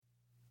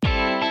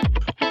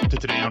to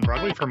Today on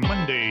Broadway for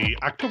Monday,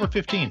 October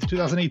 15th,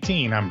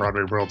 2018. I'm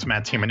Broadway World's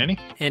Matt Timonini.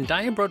 And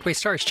I am Broadway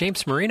stars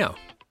James Marino.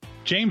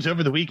 James,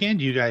 over the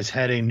weekend, you guys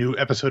had a new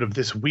episode of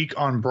This Week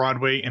on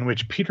Broadway in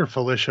which Peter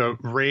Felicia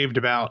raved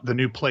about the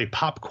new play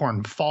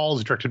Popcorn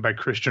Falls, directed by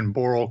Christian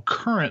Borle,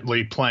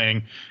 currently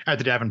playing at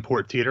the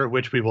Davenport Theater,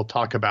 which we will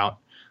talk about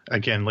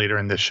again later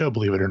in this show,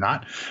 believe it or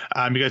not.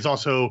 You guys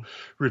also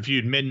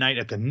reviewed Midnight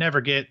at the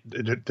Never Get,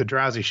 the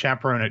Drowsy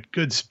Chaperone at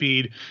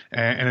Goodspeed,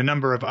 and a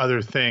number of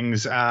other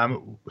things.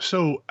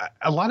 So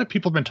a lot of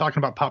people have been talking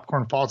about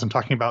Popcorn Falls and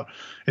talking about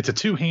it's a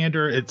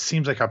two-hander. It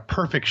seems like a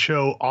perfect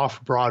show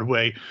off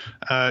Broadway.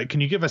 Can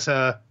you give us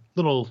a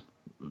little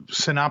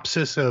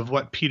synopsis of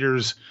what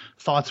Peter's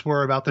thoughts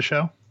were about the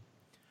show?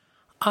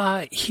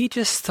 He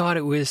just thought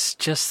it was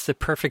just the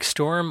perfect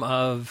storm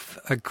of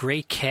a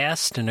great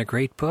cast and a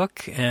great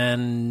book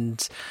and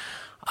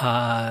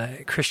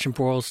Christian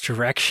Borle's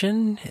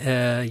direction.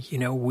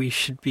 We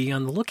should be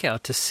on the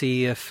lookout to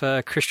see if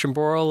Christian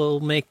Borle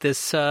will make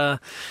this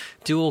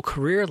dual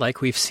career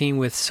like we've seen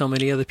with so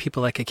many other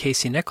people like a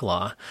Casey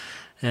Nicholaw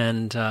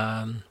and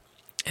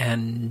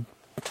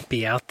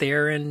be out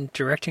there and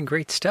directing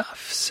great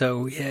stuff.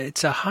 So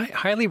it's a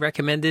highly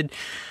recommended.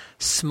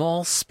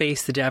 Small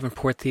space, the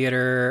Davenport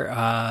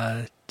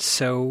Theater.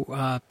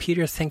 So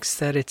Peter thinks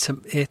that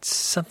it's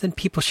something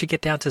people should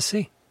get down to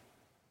see.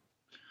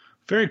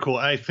 Very cool.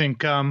 I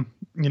think,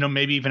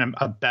 maybe even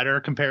a better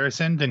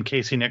comparison than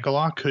Casey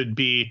Nicholaw could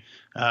be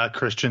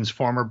Christian's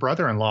former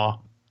brother-in-law,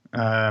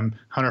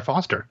 Hunter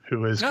Foster,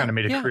 who has kind of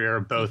made a career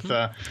of both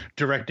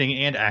directing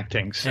and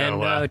acting.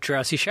 So, and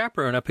Drowsy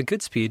Chaperone up at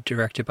Goodspeed,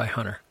 directed by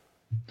Hunter.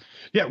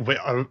 Yeah,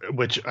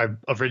 which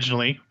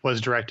originally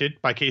was directed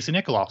by Casey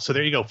Nicholaw. So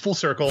there you go, full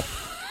circle.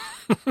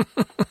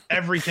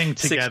 Everything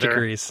together. 6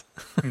 degrees.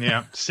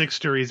 Yeah, 6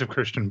 degrees of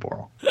Christian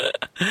Borle.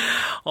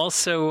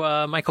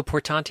 Also, Michael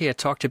Portanti had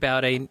talked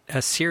about a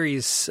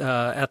series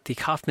at the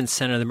Kaufman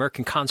Center, the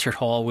Merkin Concert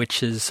Hall,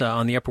 which is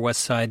on the Upper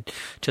West Side,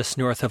 just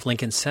north of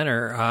Lincoln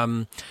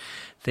Center.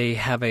 They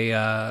have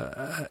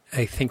a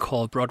thing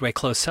called Broadway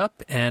Close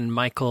Up, and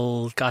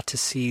Michael got to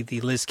see the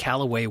Liz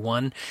Callaway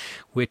one,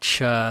 which,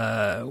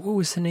 what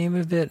was the name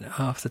of it?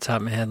 Off the top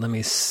of my head, let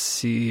me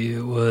see.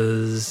 It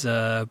was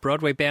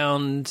Broadway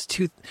Bound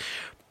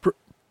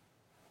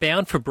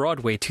for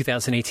Broadway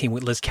 2018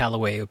 with Liz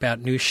Callaway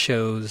about new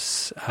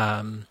shows,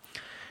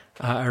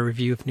 a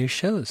review of new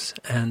shows.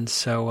 And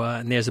so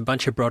and there's a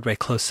bunch of Broadway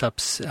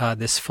close-ups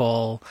this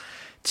fall,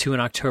 2 in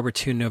October,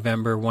 2 in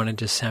November, 1 in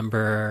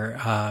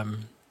December.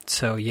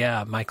 So,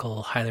 yeah,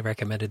 Michael highly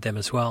recommended them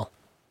as well.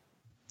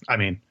 I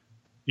mean,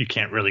 you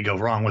can't really go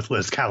wrong with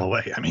Liz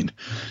Callaway. I mean,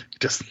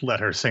 just let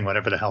her sing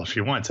whatever the hell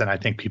she wants, and I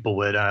think people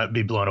would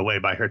be blown away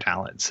by her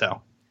talent.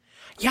 So,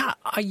 yeah,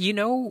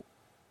 I'm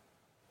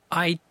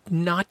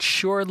not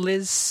sure,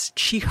 Liz,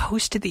 she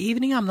hosted the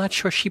evening. I'm not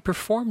sure she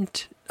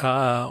performed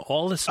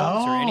all the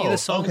songs or any of the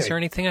songs or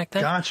anything like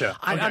that. Gotcha.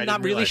 I'm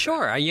not really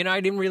sure. I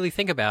didn't really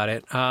think about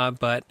it.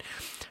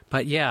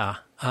 But yeah.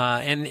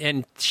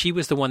 And she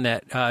was the one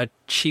that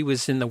she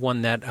was in the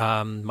one that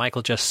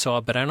Michael just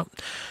saw, but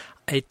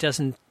it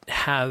doesn't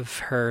have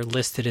her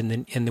listed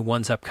in the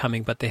ones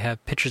upcoming, but they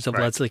have pictures of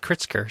Leslie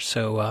Kritzker,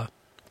 so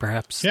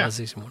perhaps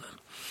Leslie's one of them.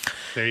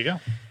 There you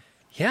go.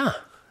 Yeah.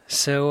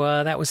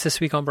 So that was This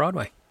Week on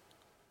Broadway.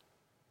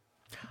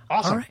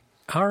 Awesome.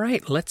 All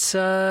right. Let's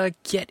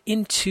get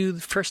into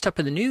first up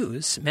in the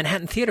news.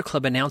 Manhattan Theater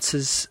Club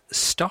announces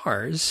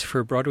stars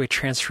for Broadway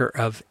transfer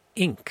of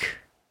Ink.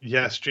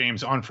 Yes,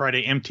 James. On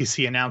Friday,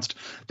 MTC announced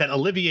that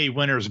Olivier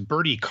winners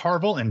Bertie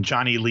Carvel and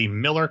Johnny Lee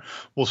Miller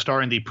will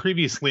star in the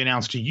previously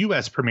announced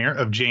U.S. premiere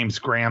of James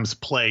Graham's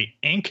play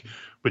Ink,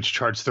 which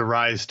charts the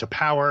rise to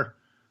power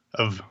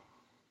of,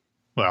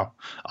 well,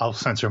 I'll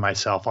censor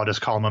myself. I'll just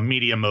call him a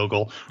media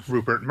mogul,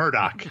 Rupert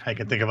Murdoch. I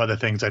can think of other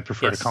things I'd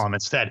prefer to call him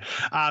instead.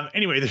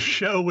 Anyway, the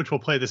show, which will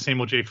play the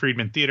Samuel J.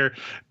 Friedman Theater,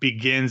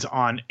 begins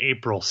on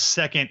April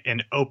 2nd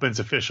and opens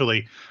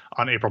officially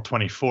on April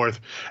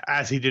 24th.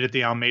 As he did at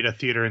the Almeida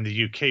Theatre in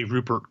the UK,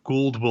 Rupert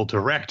Gould will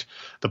direct.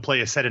 The play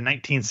is set in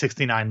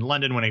 1969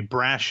 London when a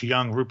brash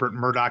young Rupert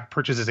Murdoch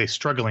purchases a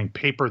struggling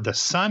paper, The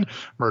Sun.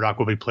 Murdoch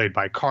will be played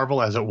by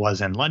Carvel, as it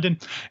was in London,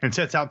 and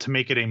sets out to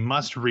make it a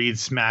must-read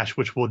smash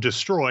which will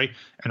destroy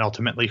and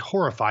ultimately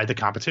horrify the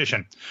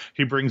competition.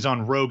 He brings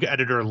on rogue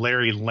editor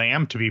Larry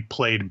Lamb to be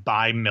played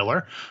by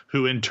Miller,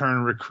 who in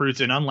turn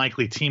recruits an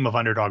unlikely team of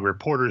underdog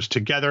reporters.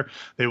 Together,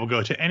 they will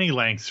go to any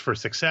lengths for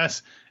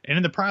success, and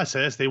in the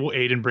process, they will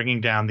aid in bringing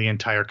down the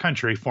entire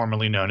country,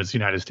 formerly known as the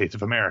United States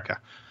of America.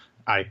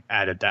 I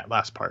added that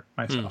last part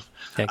myself.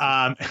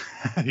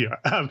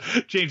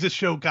 James, this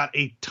show got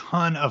a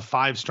ton of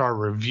 5-star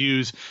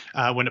reviews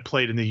when it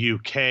played in the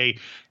UK,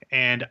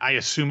 and I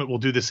assume it will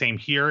do the same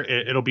here.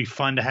 It'll be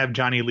fun to have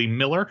Johnny Lee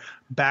Miller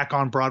back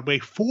on Broadway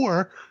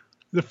for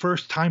the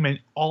first time in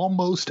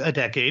almost a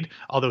decade,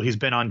 although he's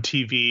been on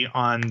TV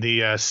on the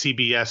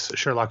CBS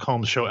Sherlock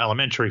Holmes show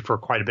Elementary for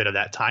quite a bit of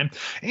that time.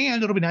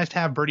 And it'll be nice to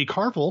have Bertie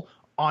Carvel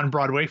on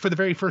Broadway for the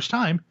very first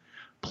time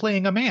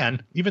playing a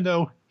man, even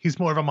though he's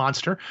more of a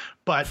monster,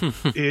 but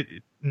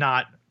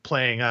not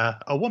playing a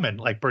woman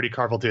like Bertie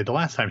Carvel did the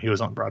last time he was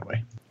on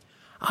Broadway.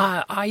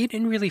 I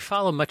didn't really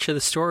follow much of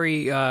the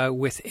story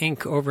with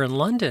Ink over in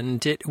London.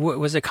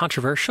 Was it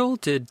controversial?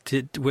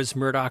 Was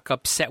Murdoch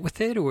upset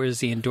with it, or is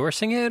he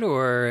endorsing it,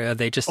 or are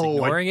they just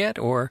ignoring it?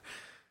 Or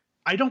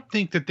I don't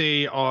think that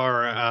they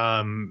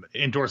are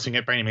endorsing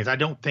it by any means. I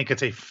don't think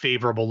it's a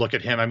favorable look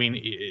at him. I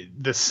mean,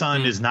 the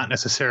Sun is not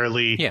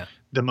necessarily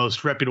the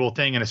most reputable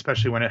thing, and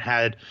especially when it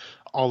had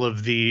all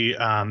of the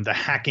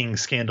hacking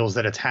scandals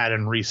that it's had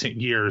in recent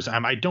years.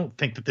 I don't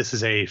think that this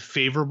is a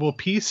favorable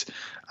piece.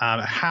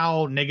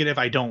 How negative,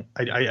 I don't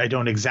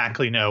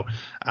exactly know.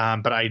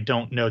 But I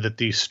don't know that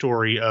the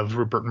story of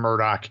Rupert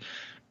Murdoch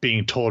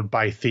being told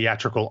by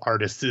theatrical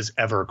artists is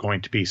ever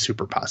going to be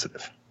super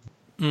positive.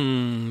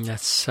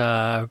 That's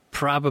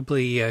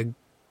probably a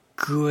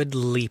good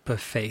leap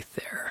of faith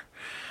there.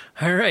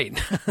 All right,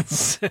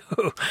 so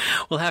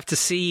we'll have to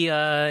see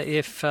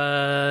if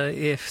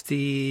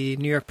the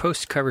New York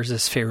Post covers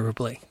this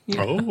favorably.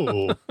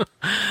 Oh,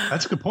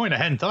 that's a good point. I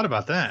hadn't thought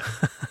about that.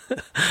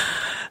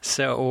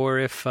 So, or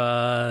if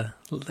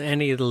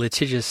any of the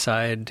litigious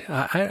side,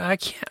 I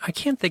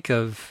can't think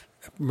of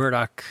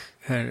Murdoch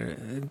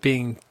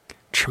being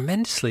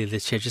tremendously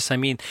litigious. I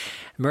mean,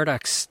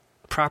 Murdoch's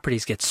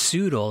properties get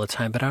sued all the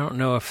time, but I don't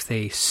know if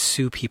they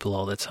sue people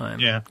all the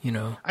time. Yeah.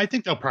 I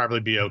think they'll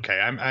probably be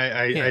okay.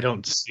 I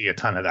don't see a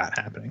ton of that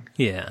happening.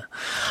 Yeah.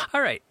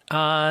 All right.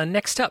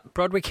 Next up,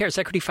 Broadway Cares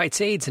Equity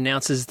Fights AIDS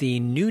announces the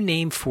new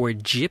name for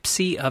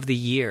Gypsy of the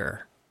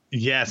Year.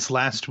 Yes,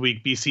 last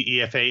week,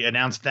 BCEFA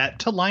announced that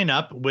to line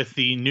up with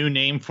the new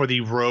name for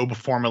the robe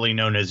formerly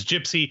known as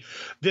Gypsy.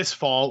 This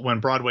fall, when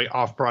Broadway,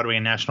 Off-Broadway,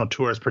 and national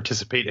tours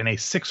participate in a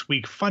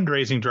 6-week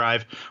fundraising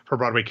drive for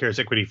Broadway Cares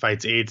Equity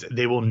Fights AIDS,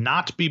 they will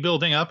not be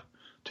building up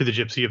to the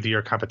Gypsy of the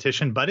Year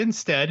competition, but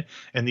instead,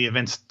 in the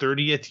event's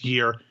 30th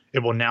year, it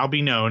will now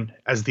be known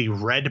as the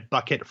Red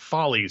Bucket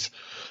Follies.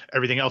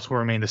 Everything else will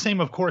remain the same,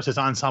 of course, as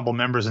ensemble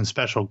members and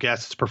special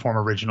guests perform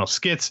original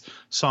skits,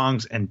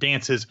 songs, and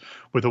dances,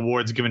 with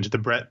awards given to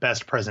the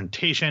best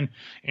presentation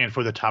and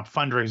for the top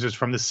fundraisers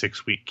from the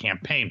 6-week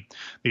campaign.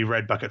 The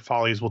Red Bucket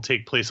Follies will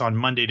take place on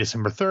Monday,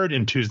 December 3rd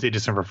and Tuesday,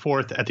 December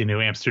 4th at the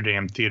New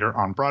Amsterdam Theater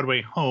on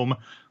Broadway, home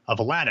of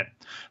Aladdin.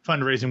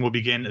 Fundraising will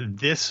begin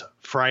this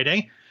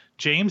Friday.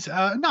 James,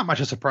 not much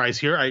of a surprise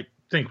here. I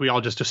think we all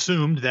just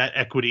assumed that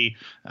Equity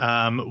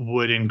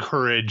would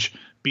encourage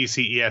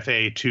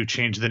BCEFA to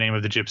change the name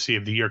of the Gypsy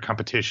of the Year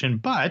competition.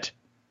 But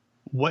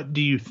what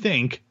do you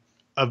think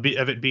of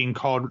it being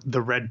called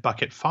the Red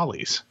Bucket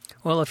Follies?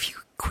 Well, a few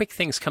quick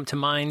things come to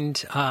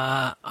mind.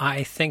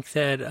 I think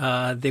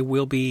that there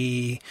will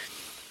be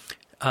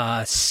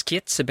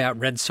skits about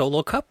red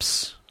Solo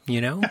cups,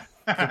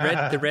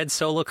 The red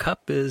Solo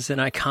cup is an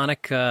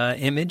iconic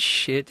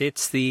image.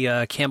 It's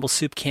the Campbell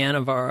soup can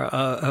of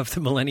the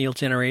millennial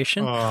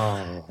generation.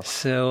 Oh,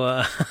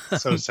 so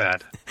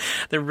sad.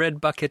 The Red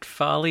Bucket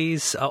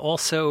Follies.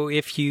 Also,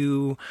 if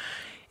we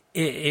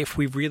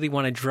really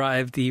want to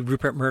drive the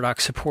Rupert Murdoch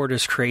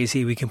supporters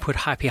crazy, we can put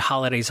Happy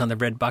Holidays on the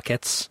red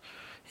buckets.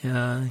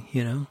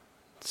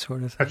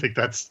 Sort of thing. I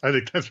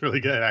think that's really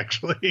good,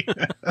 actually.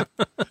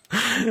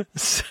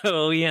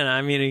 So,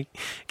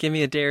 give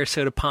me a day or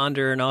so to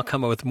ponder, and I'll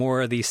come up with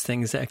more of these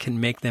things that can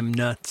make them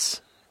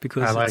nuts,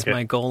 because that's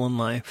my goal in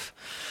life.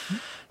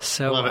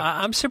 So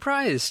I'm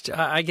surprised.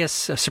 I guess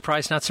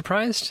surprised, not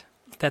surprised,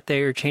 that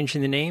they're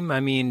changing the name.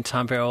 I mean,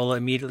 Tom Viola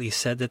immediately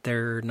said that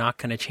they're not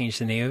going to change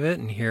the name of it,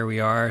 and here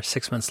we are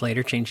 6 months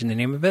later changing the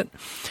name of it.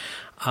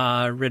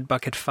 Red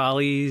Bucket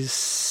Follies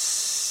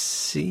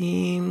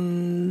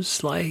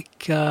seems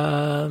like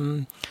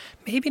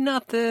maybe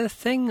not the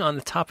thing on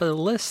the top of the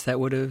list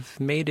that would have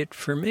made it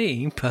for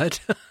me,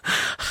 but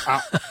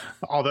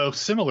although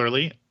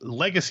similarly,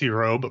 Legacy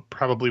Robe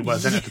probably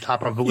wasn't at the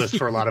top of the list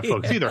for a lot of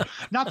folks either.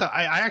 Not that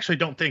I actually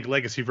don't think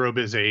Legacy Robe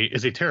is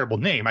a terrible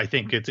name. I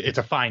think it's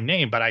a fine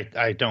name, but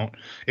I don't.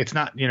 It's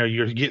not.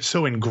 You get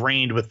so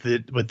ingrained with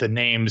the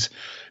names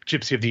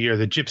Gypsy of the Year,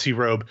 the Gypsy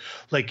Robe,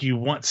 like you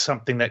want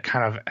something that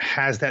kind of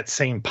has that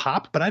same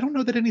pop. But I don't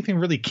know that anything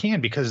really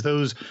can, because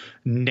those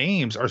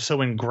names are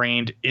so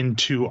ingrained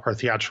into our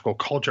theatrical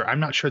culture.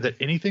 I'm not sure that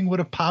anything would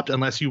have popped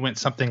unless you went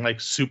something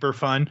like super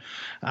fun.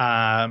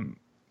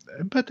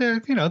 But they're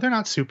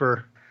not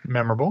super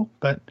memorable,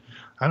 but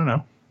I don't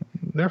know.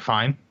 They're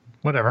fine.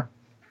 Whatever.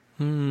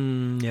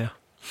 Yeah.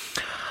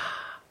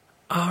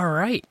 All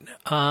right.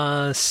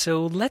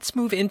 So let's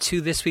move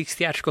into this week's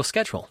theatrical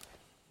schedule.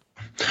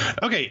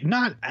 Okay,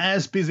 not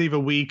as busy of a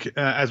week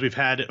as we've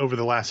had over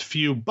the last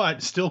few,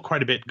 but still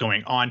quite a bit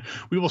going on.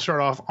 We will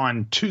start off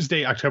on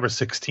Tuesday, October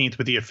 16th,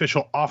 with the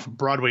official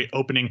off-Broadway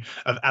opening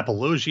of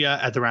Apologia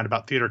at the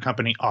Roundabout Theater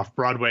Company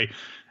off-Broadway.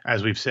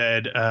 As we've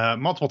said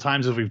multiple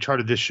times as we've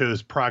charted this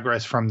show's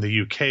progress from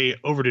the UK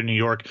over to New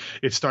York,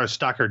 it stars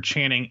Stockard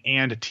Channing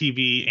and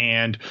TV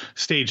and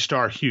stage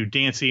star Hugh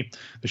Dancy.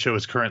 The show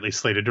is currently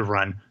slated to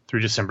run through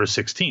December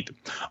 16th.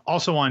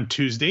 Also on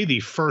Tuesday, the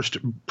first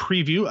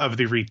preview of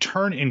the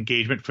return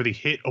engagement for the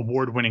hit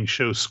award-winning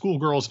show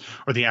Schoolgirls,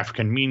 or the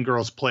African Mean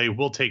Girls play,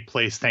 will take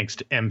place thanks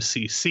to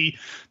MCC.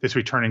 This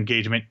return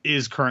engagement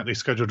is currently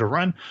scheduled to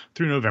run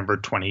through November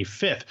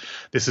 25th.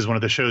 This is one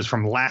of the shows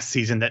from last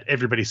season that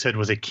everybody said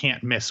was a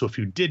can't miss. So if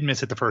you did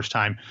miss it the first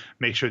time,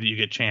 make sure that you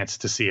get a chance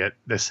to see it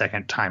the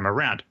second time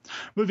around.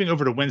 Moving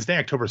over to Wednesday,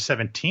 October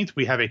 17th,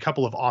 we have a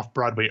couple of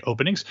off-Broadway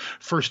openings.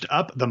 First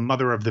up, The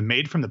Mother of the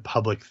Maid from the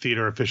Public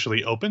Theater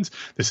officially opens.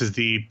 This is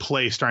the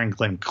play starring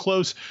Glenn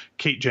Close,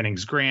 Kate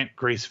Jennings Grant,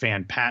 Grace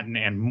Van Patten,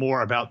 and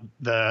more about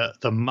the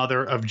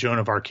mother of Joan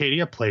of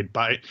Arcadia, played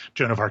by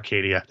Joan of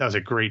Arcadia. That was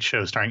a great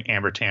show starring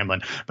Amber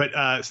Tamblyn. But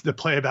the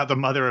play about the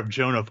mother of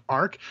Joan of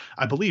Arc,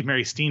 I believe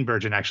Mary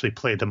Steenburgen actually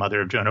played the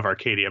mother of Joan of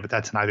Arcadia, but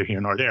that's neither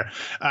here nor there.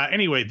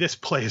 Anyway, this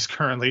play is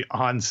currently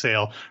on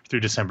sale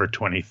through December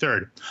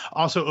 23rd.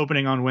 Also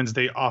opening on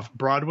Wednesday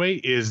off-Broadway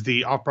is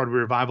the off-Broadway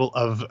revival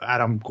of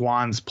Adam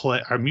Guan's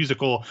play,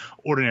 musical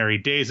Ordinary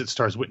Days. It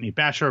stars Whitney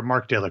Basher,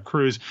 Mark De La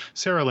Cruz,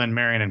 Sarah Lynn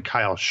Marion, and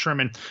Kyle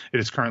Sherman. It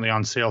is currently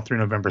on sale through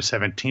November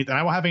 17th, and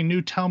I will have a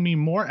new Tell Me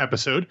More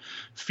episode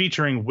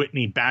featuring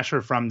Whitney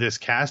Basher from this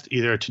cast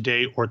either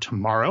today or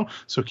tomorrow,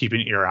 so keep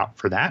an ear out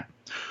for that.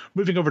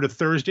 Moving over to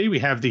Thursday, we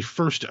have the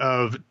first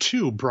of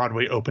two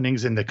Broadway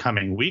openings in the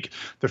coming week.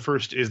 The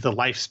first is The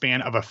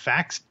Lifespan of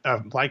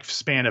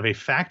a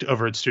Fact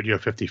over at Studio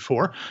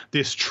 54.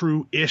 This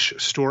true-ish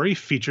story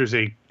features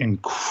an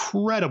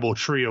incredible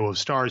trio of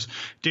stars,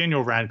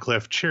 Daniel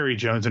Radcliffe, Cherry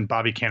Jones, and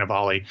Bobby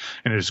Cannavale,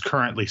 and it is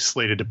currently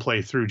slated to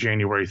play through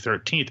January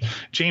 13th.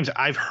 James,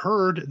 I've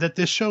heard that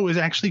this show is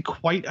actually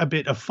quite a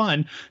bit of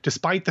fun,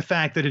 despite the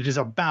fact that it is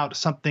about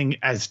something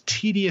as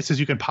tedious as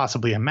you can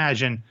possibly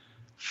imagine,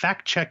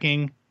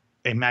 fact-checking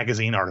a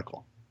magazine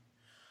article.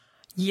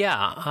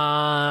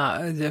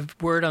 Yeah, the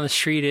word on the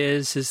street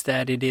is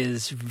that it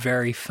is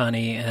very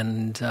funny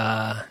and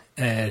a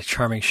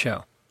charming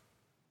show.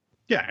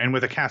 Yeah, and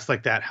with a cast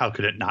like that, how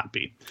could it not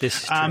be?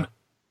 This is true.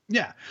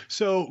 Yeah.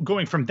 So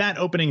going from that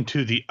opening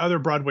to the other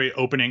Broadway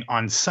opening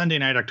on Sunday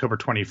night, October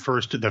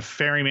 21st, The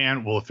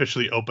Ferryman will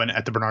officially open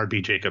at the Bernard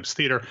B. Jacobs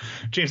Theater.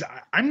 James,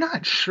 I'm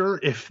not sure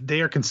if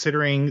they are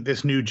considering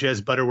this new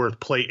Jez Butterworth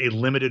play a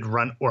limited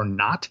run or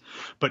not,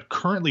 but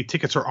currently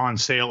tickets are on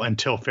sale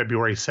until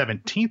February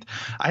 17th.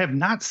 I have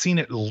not seen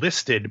it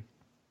listed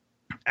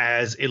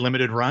as a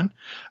limited run.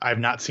 I've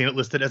not seen it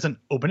listed as an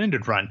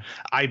open-ended run.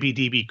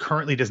 IBDB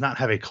currently does not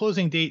have a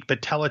closing date,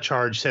 but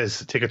Telecharge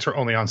says tickets are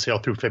only on sale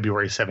through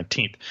February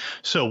 17th.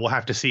 So we'll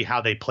have to see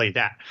how they play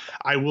that.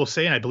 I will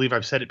say, and I believe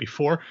I've said it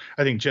before,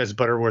 I think Jez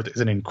Butterworth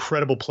is an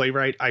incredible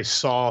playwright. I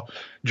saw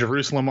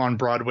Jerusalem on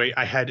Broadway.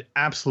 I had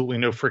absolutely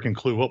no freaking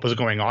clue what was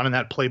going on in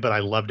that play, but I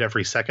loved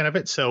every second of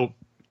it. So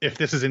if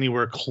this is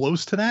anywhere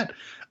close to that,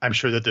 I'm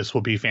sure that this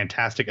will be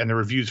fantastic. And the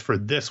reviews for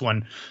this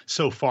one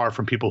so far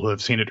from people who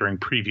have seen it during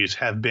previews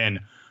have been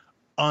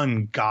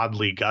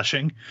ungodly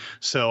gushing.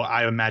 So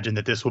I imagine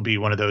that this will be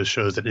one of those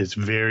shows that is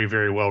very,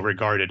 very well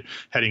regarded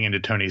heading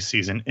into Tony's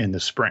season in the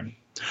spring.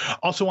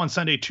 Also on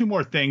Sunday, two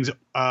more things.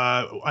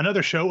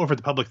 Another show over at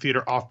the Public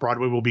Theater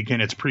off-Broadway will begin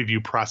its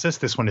preview process.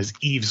 This one is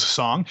Eve's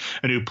Song,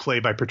 a new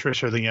play by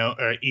Patricia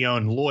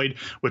Eoin Lloyd,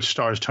 which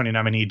stars Tony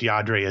nominee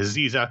Deidre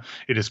Aziza.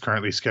 It is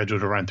currently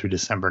scheduled to run through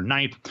December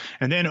 9th.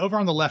 And then over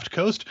on the left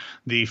coast,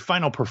 the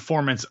final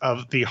performance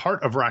of The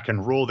Heart of Rock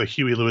and Roll, the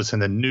Huey Lewis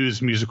and the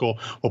News musical,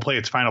 will play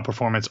its final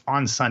performance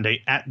on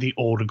Sunday at the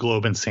Old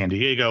Globe in San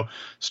Diego,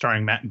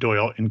 starring Matt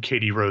Doyle and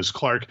Katie Rose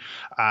Clark.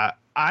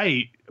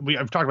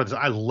 I've talked about this.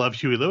 I love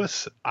Huey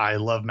Lewis. I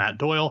love Matt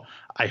Doyle.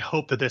 I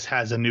hope that this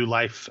has a new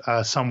life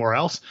somewhere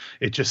else.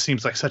 It just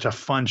seems like such a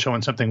fun show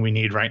and something we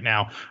need right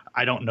now.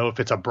 I don't know if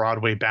it's a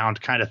Broadway bound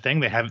kind of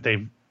thing.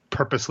 They've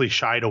purposely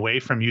shied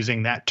away from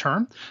using that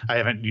term. I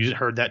haven't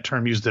heard that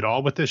term used at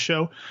all with this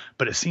show,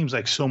 but it seems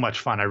like so much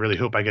fun. I really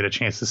hope I get a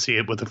chance to see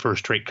it with the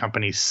First Rate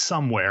Company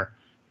somewhere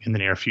in the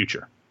near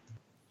future.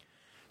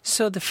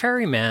 So The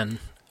Ferryman,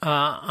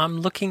 I'm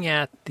looking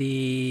at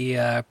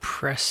the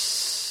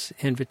press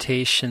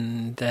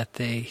invitation that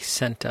they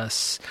sent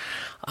us.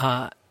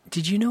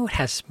 Did you know it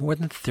has more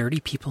than 30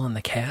 people in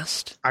the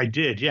cast? I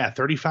did, yeah.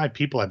 35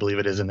 people, I believe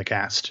it is, in the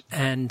cast.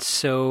 And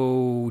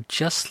so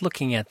just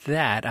looking at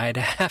that, I'd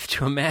have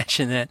to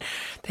imagine that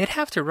they'd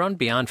have to run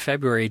beyond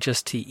February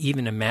just to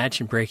even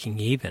imagine breaking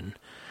even.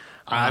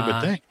 I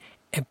would think.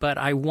 But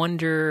I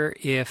wonder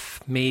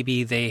if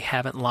maybe they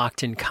haven't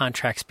locked in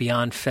contracts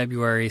beyond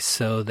February,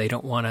 so they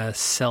don't want to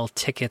sell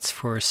tickets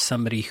for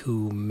somebody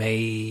who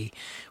may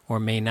or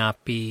may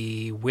not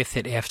be with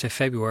it after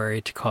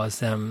February to cause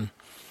them,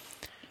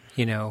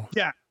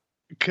 Yeah,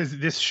 because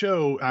this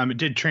show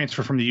did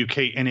transfer from the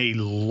UK in a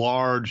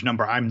large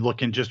number. I'm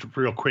looking just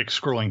real quick,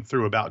 scrolling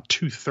through, about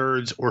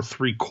 2/3 or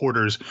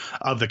 3/4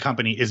 of the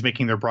company is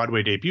making their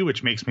Broadway debut,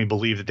 which makes me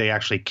believe that they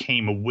actually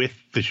came with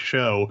the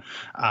show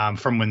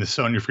from when the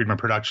Sonia Friedman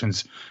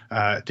Productions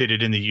did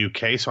it in the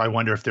UK. So I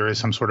wonder if there is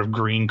some sort of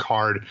green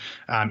card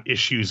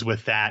issues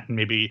with that, and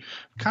maybe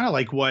kind of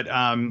like what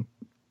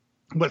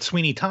what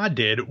Sweeney Todd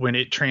did when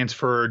it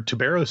transferred to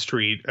Barrow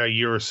Street a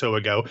year or so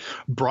ago,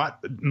 brought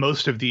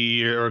most of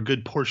or a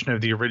good portion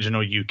of the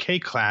original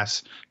UK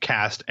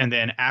cast, and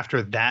then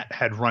after that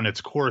had run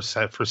its course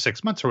for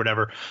 6 months or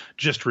whatever,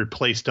 just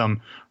replaced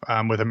them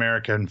with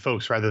American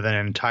folks rather than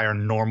an entire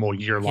normal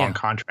year-long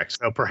contract.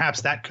 So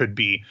perhaps that could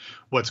be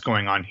what's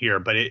going on here,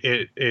 but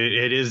it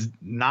is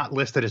not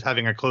listed as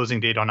having a closing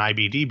date on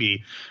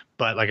IBDB,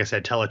 but like I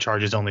said,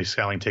 Telecharge is only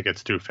selling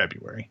tickets through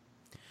February.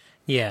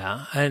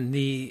 Yeah, and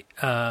the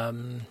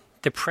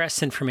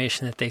press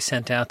information that they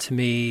sent out to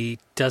me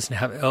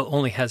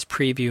only has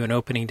preview and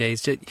opening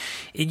days. It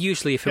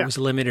usually, if it was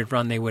a limited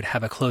run, they would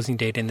have a closing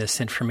date in this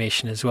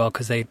information as well,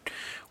 because they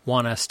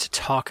want us to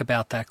talk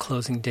about that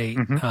closing date.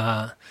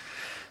 Mm-hmm.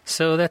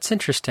 So that's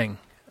interesting.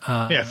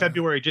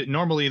 February.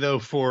 Normally, though,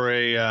 for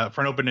an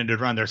open-ended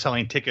run, they're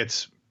selling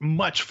tickets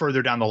much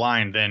further down the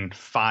line than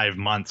 5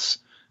 months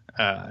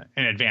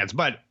in advance,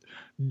 but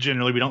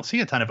generally we don't see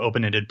a ton of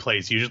open-ended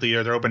plays. Usually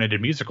they're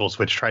open-ended musicals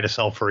which try to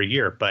sell for a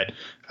year, but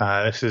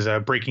this is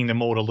breaking the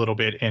mold a little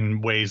bit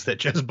in ways that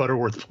Jez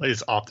Butterworth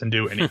plays often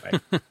do anyway.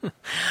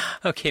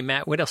 Okay,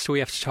 Matt, what else do we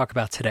have to talk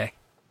about today?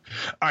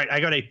 All right, I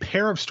got a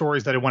pair of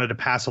stories that I wanted to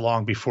pass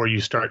along before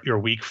you start your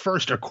week.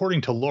 First,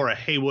 according to Laura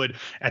Haywood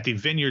at the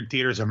Vineyard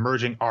Theater's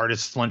Emerging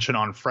Artists Luncheon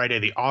on Friday,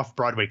 the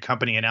Off-Broadway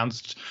Company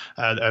announced,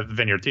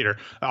 Vineyard Theater,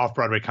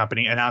 Off-Broadway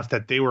Company announced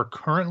that they were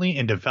currently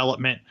in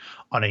development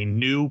on a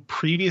new,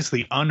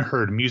 previously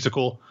unheard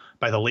musical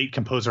by the late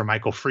composer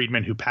Michael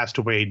Friedman, who passed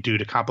away due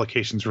to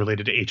complications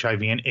related to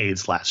HIV and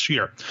AIDS last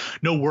year.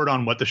 No word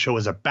on what the show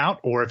is about,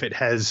 or if it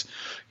has,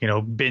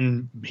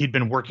 he'd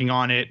been working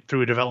on it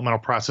through a developmental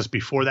process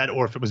before that,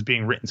 or if it was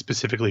being written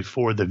specifically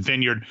for the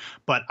Vineyard.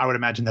 But I would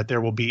imagine that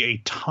there will be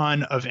a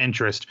ton of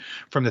interest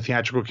from the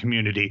theatrical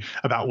community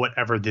about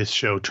whatever this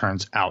show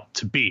turns out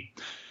to be.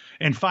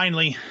 And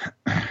finally,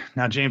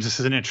 now, James, this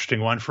is an interesting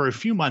one. For a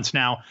few months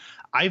now,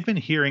 I've been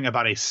hearing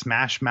about a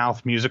Smash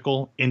Mouth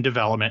musical in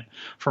development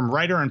from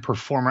writer and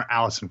performer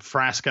Alison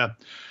Frasca.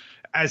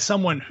 As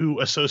someone who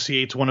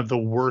associates one of the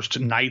worst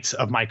nights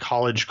of my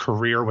college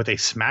career with a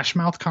Smash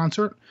Mouth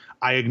concert,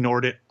 I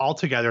ignored it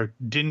altogether,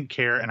 didn't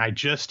care, and I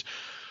just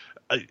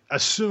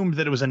assumed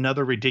that it was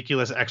another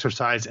ridiculous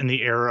exercise in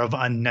the era of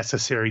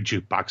unnecessary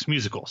jukebox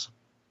musicals.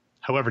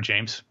 However,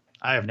 James,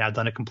 I have now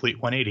done a complete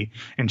 180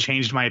 and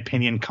changed my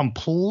opinion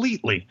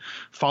completely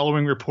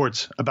following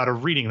reports about a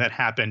reading that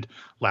happened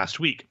last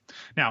week.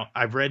 Now,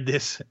 I've read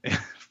this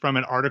from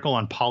an article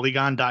on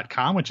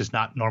Polygon.com, which is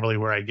not normally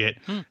where I get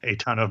a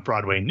ton of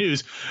Broadway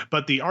news,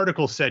 but the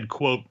article said,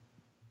 quote,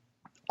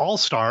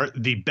 All-Star,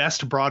 the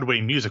best Broadway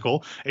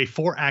musical, a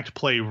 4-act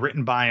play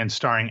written by and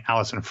starring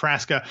Alison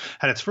Frasca,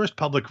 had its first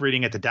public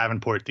reading at the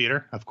Davenport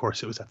Theater. Of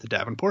course, it was at the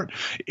Davenport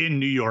in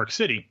New York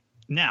City.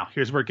 Now,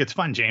 here's where it gets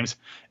fun, James.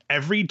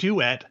 Every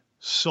duet,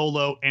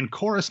 solo, and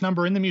chorus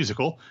number in the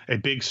musical, A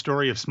Big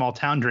Story of Small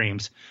Town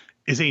Dreams,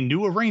 is a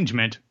new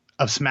arrangement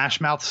of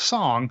Smash Mouth's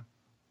song,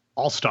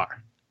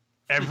 All-Star.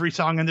 Every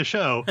song in the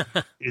show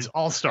is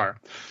All-Star.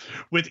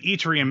 With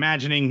each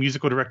reimagining,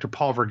 musical director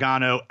Paul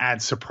Vergano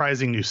adds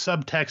surprising new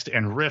subtext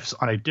and riffs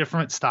on a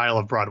different style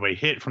of Broadway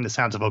hit, from The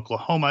Sounds of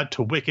Oklahoma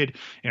to Wicked,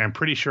 and I'm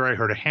pretty sure I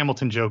heard a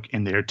Hamilton joke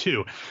in there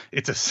too.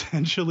 It's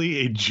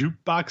essentially a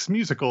jukebox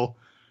musical,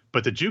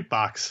 but the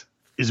jukebox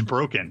is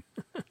broken.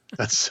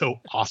 That's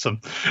so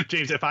awesome.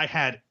 James, if I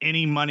had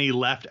any money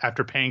left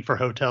after paying for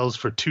hotels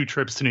for 2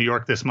 trips to New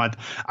York this month,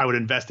 I would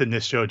invest in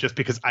this show just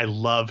because I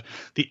love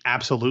the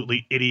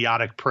absolutely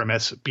idiotic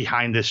premise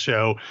behind this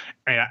show.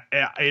 And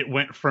it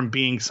went from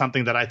being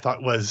something that I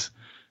thought was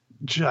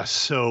just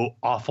so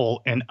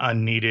awful and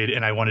unneeded,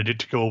 and I wanted it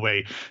to go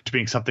away, to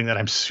being something that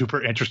I'm super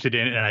interested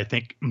in and I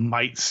think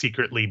might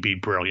secretly be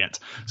brilliant.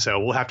 So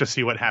we'll have to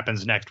see what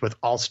happens next with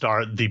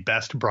All-Star, the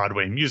best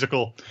Broadway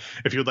musical.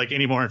 If you would like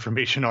any more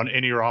information on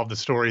any or all of the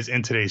stories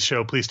in today's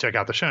show, please check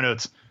out the show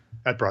notes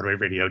at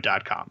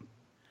BroadwayRadio.com.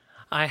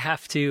 I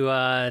have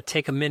to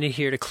take a minute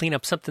here to clean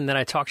up something that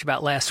I talked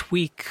about last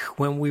week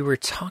when we were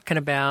talking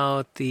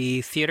about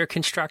the theater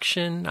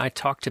construction. I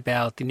talked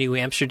about the New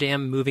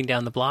Amsterdam moving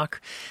down the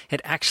block. It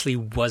actually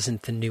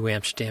wasn't the New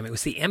Amsterdam. It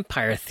was the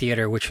Empire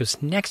Theater, which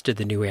was next to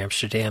the New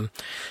Amsterdam,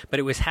 but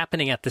it was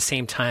happening at the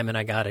same time, and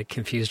I got it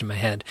confused in my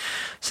head.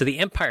 So the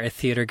Empire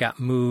Theater got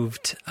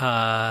moved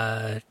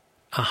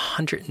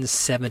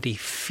 170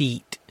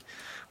 feet.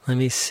 Let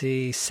me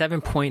see,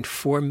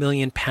 7.4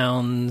 million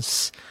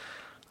pounds,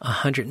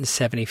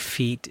 170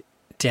 feet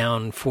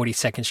down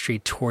 42nd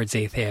Street towards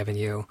 8th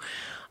Avenue.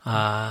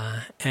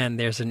 And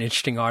there's an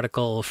interesting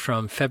article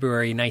from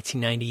February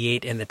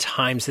 1998 in the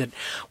Times that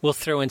we'll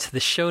throw into the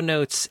show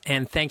notes.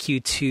 And thank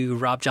you to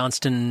Rob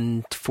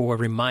Johnston for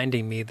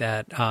reminding me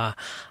that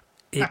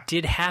it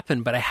did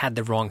happen, but I had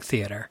the wrong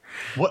theater.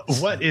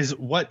 What is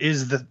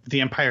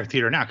the Empire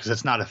Theater now? Because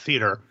it's not a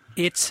theater.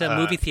 It's a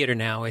movie theater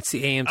now. It's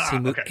the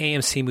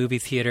AMC movie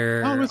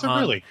theater. Oh, is it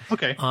really?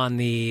 Okay. On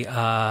the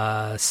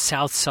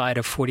south side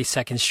of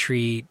 42nd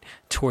Street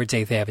towards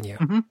 8th Avenue.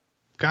 Mm-hmm.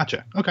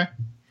 Gotcha. Okay.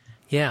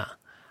 Yeah.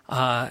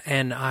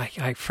 And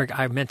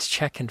I meant to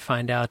check and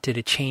find out, did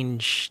it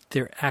change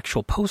their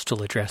actual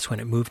postal address when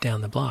it moved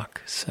down the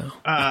block? So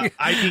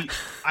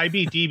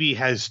IBDB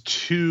has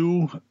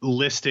two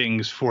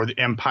listings for the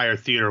Empire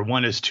Theater.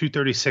 One is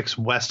 236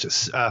 West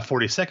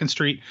 42nd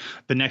Street.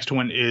 The next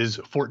one is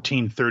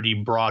 1430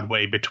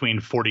 Broadway between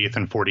 40th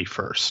and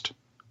 41st.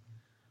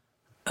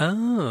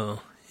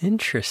 Oh,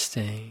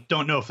 interesting.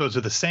 Don't know if those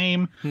are the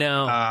same.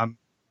 No.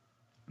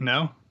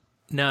 No?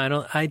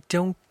 No, I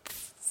don't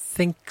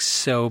think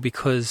so,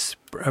 because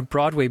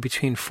Broadway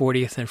between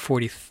 40th and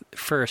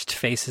 41st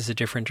faces a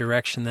different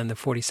direction than the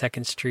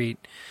 42nd Street.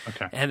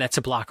 Okay. And that's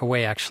a block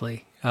away,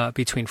 actually,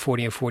 between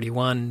 40 and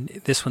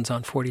 41. This one's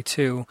on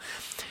 42.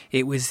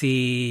 It was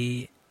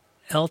the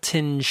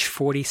Eltonge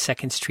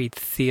 42nd Street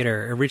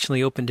Theater,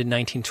 originally opened in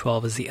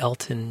 1912 as the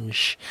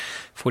Eltonge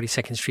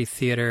 42nd Street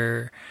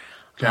Theater.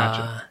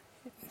 Gotcha.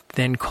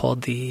 Then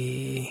called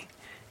the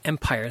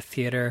Empire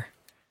Theater.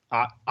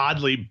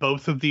 Oddly,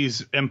 both of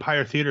these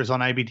Empire Theaters on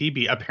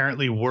IBDB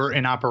apparently were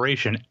in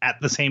operation at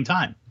the same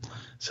time.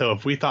 So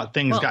if we thought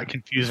things got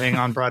confusing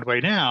on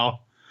Broadway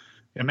now,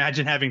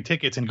 imagine having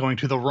tickets and going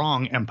to the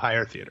wrong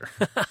Empire Theater.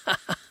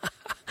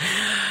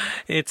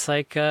 It's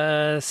like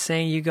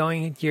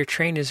saying your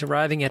train is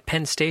arriving at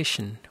Penn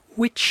Station.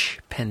 Which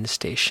Penn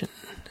Station?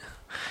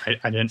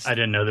 I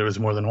didn't know there was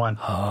more than one.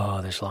 Oh,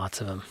 there's lots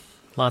of them.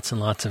 Lots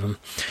and lots of them.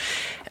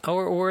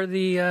 Or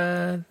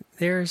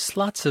there's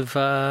lots of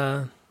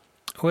the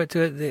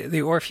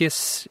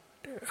Orpheus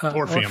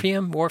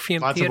Orpheum lots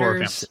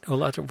theaters. Of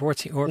Lots of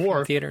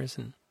Orpheum theaters.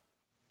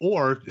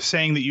 Or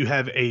saying that you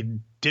have a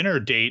dinner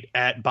date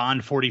at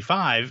Bond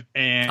 45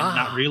 and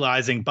not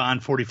realizing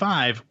Bond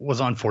 45 was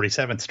on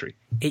 47th Street.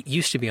 It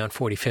used to be on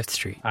 45th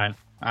Street.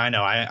 I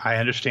know. I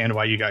understand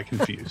why you got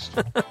confused.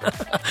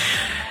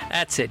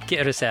 That's it.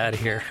 Get us out of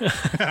here. All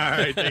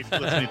right. Thanks for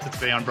listening to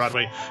Today on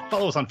Broadway.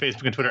 Follow us on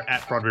Facebook and Twitter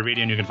at Broadway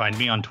Radio, and you can find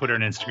me on Twitter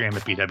and Instagram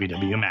at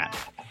BWWMatt.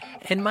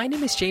 And my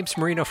name is James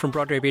Marino from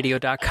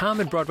BroadwayRadio.com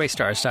and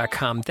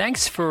BroadwayStars.com.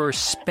 Thanks for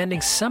spending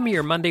some of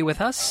your Monday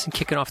with us and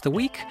kicking off the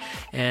week.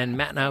 And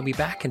Matt and I will be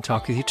back and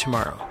talk with you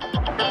tomorrow.